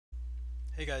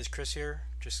Hey guys, Chris here.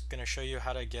 Just going to show you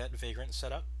how to get Vagrant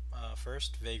set up.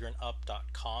 First,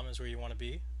 vagrantup.com is where you want to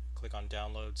be. Click on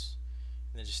Downloads,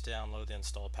 and then just download the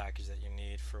install package that you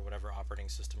need for whatever operating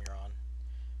system you're on.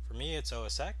 For me, it's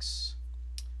OS X.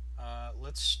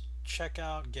 Let's check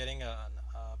out getting a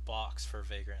box for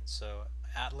Vagrant. So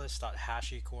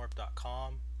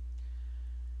atlas.hashicorp.com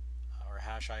or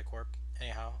hashicorp.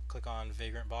 Anyhow, click on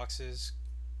Vagrant Boxes.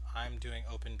 I'm doing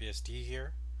OpenBSD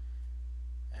here,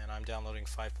 and I'm downloading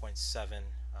 5.7.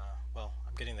 Well,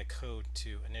 I'm getting the code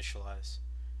to initialize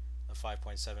the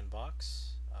 5.7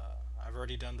 box. I've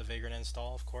already done the Vagrant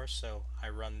install, of course, so I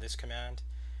run this command.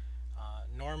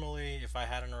 Normally, if I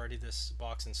hadn't already this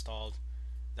box installed,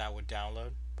 that would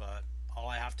download, but all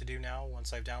I have to do now,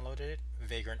 once I've downloaded it,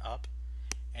 Vagrant up,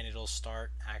 and it'll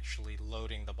start actually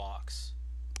loading the box.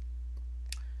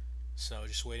 So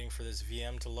just waiting for this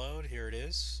VM to load. Here it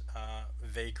is,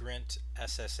 Vagrant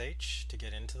SSH to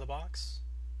get into the box.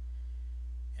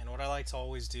 And what I like to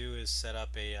always do is set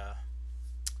up a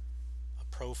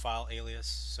profile alias.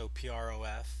 So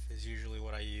prof is usually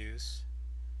what I use.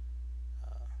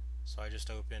 So I just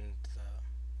opened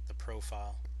the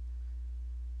profile.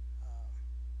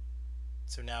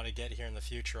 So now to get here in the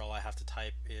future, all I have to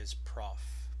type is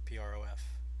prof. I'm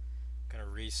going to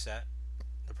reset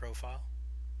the profile.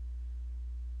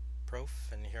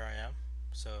 And here I am,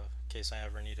 so in case I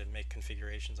ever need to make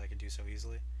configurations, I could do so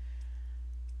easily.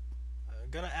 I'm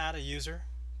going to add a user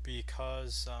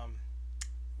because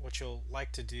what you'll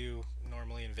like to do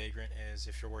normally in Vagrant is,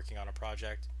 if you're working on a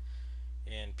project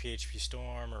in PHP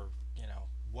Storm or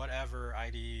whatever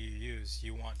IDE you use,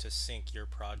 you want to sync your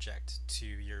project to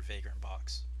your Vagrant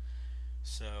box.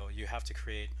 So you have to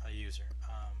create a user.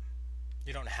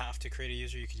 You don't have to create a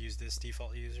user. You could use this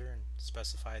default user and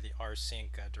specify the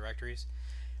rSync directories.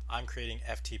 I'm creating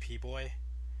FTP boy.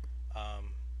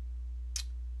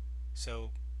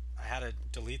 So I had to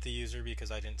delete the user because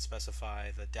I didn't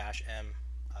specify the -m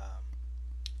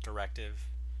directive,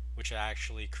 which would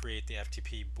actually create the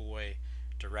FTP boy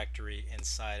directory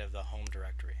inside of the home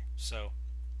directory. So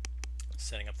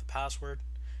setting up the password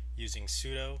using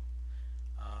sudo.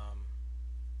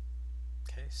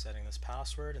 Okay, setting this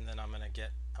password, and then I'm going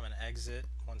to exit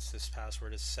once this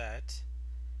password is set.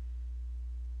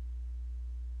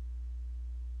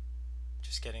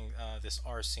 Just getting this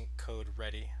rSync code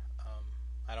ready.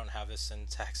 I don't have this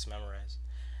syntax memorized,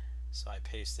 so I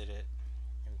pasted it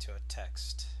into a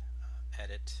text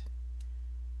edit.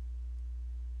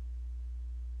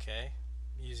 Okay,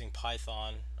 using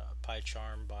Python,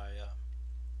 PyCharm by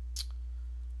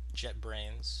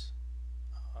JetBrains.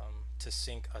 To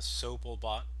sync a SOAPL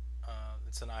bot,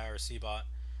 it's an IRC bot,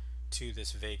 to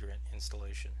this Vagrant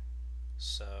installation.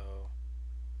 So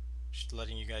just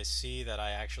letting you guys see that I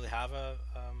actually have a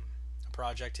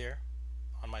project here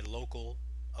on my local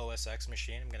OS X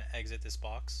machine. I'm going to exit this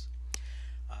box,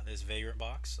 this Vagrant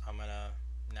box. I'm going to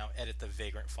now edit the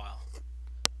Vagrant file.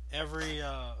 Every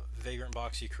Vagrant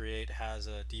box you create has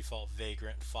a default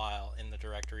Vagrant file in the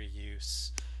directory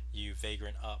you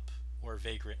Vagrant up or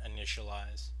Vagrant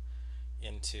initialize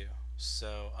into.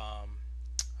 So I'm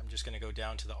just going to go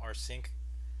down to the rSync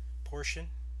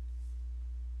portion.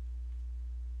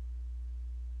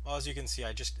 Well, as you can see,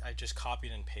 I just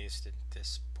copied and pasted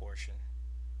this portion.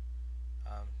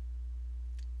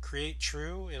 Create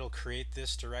true, it'll create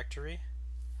this directory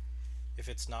if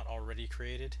it's not already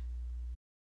created.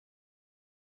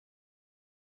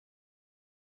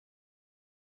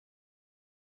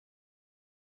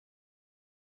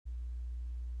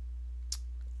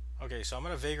 Okay, so I'm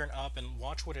going to Vagrant up and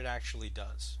watch what it actually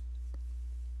does.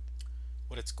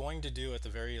 What it's going to do at the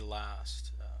very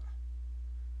last,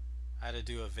 I had to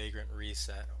do a Vagrant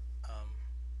reset,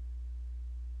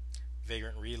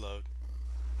 Vagrant reload.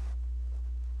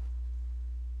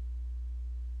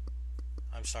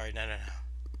 I'm sorry, no.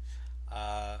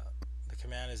 The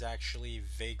command is actually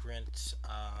Vagrant,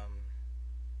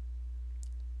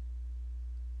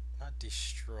 not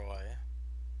destroy.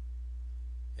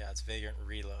 Yeah, it's Vagrant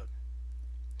reload.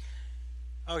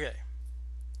 Okay,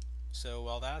 so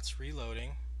while that's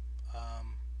reloading,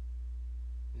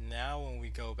 now when we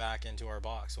go back into our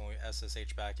box, when we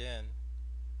SSH back in,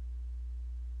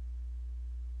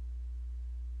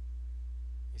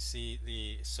 you see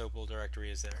the SOAPL directory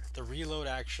is there. The reload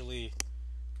actually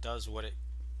does what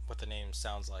the name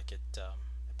sounds like. It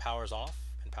powers off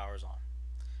and powers on.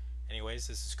 Anyways,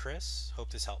 this is Chris.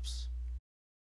 Hope this helps.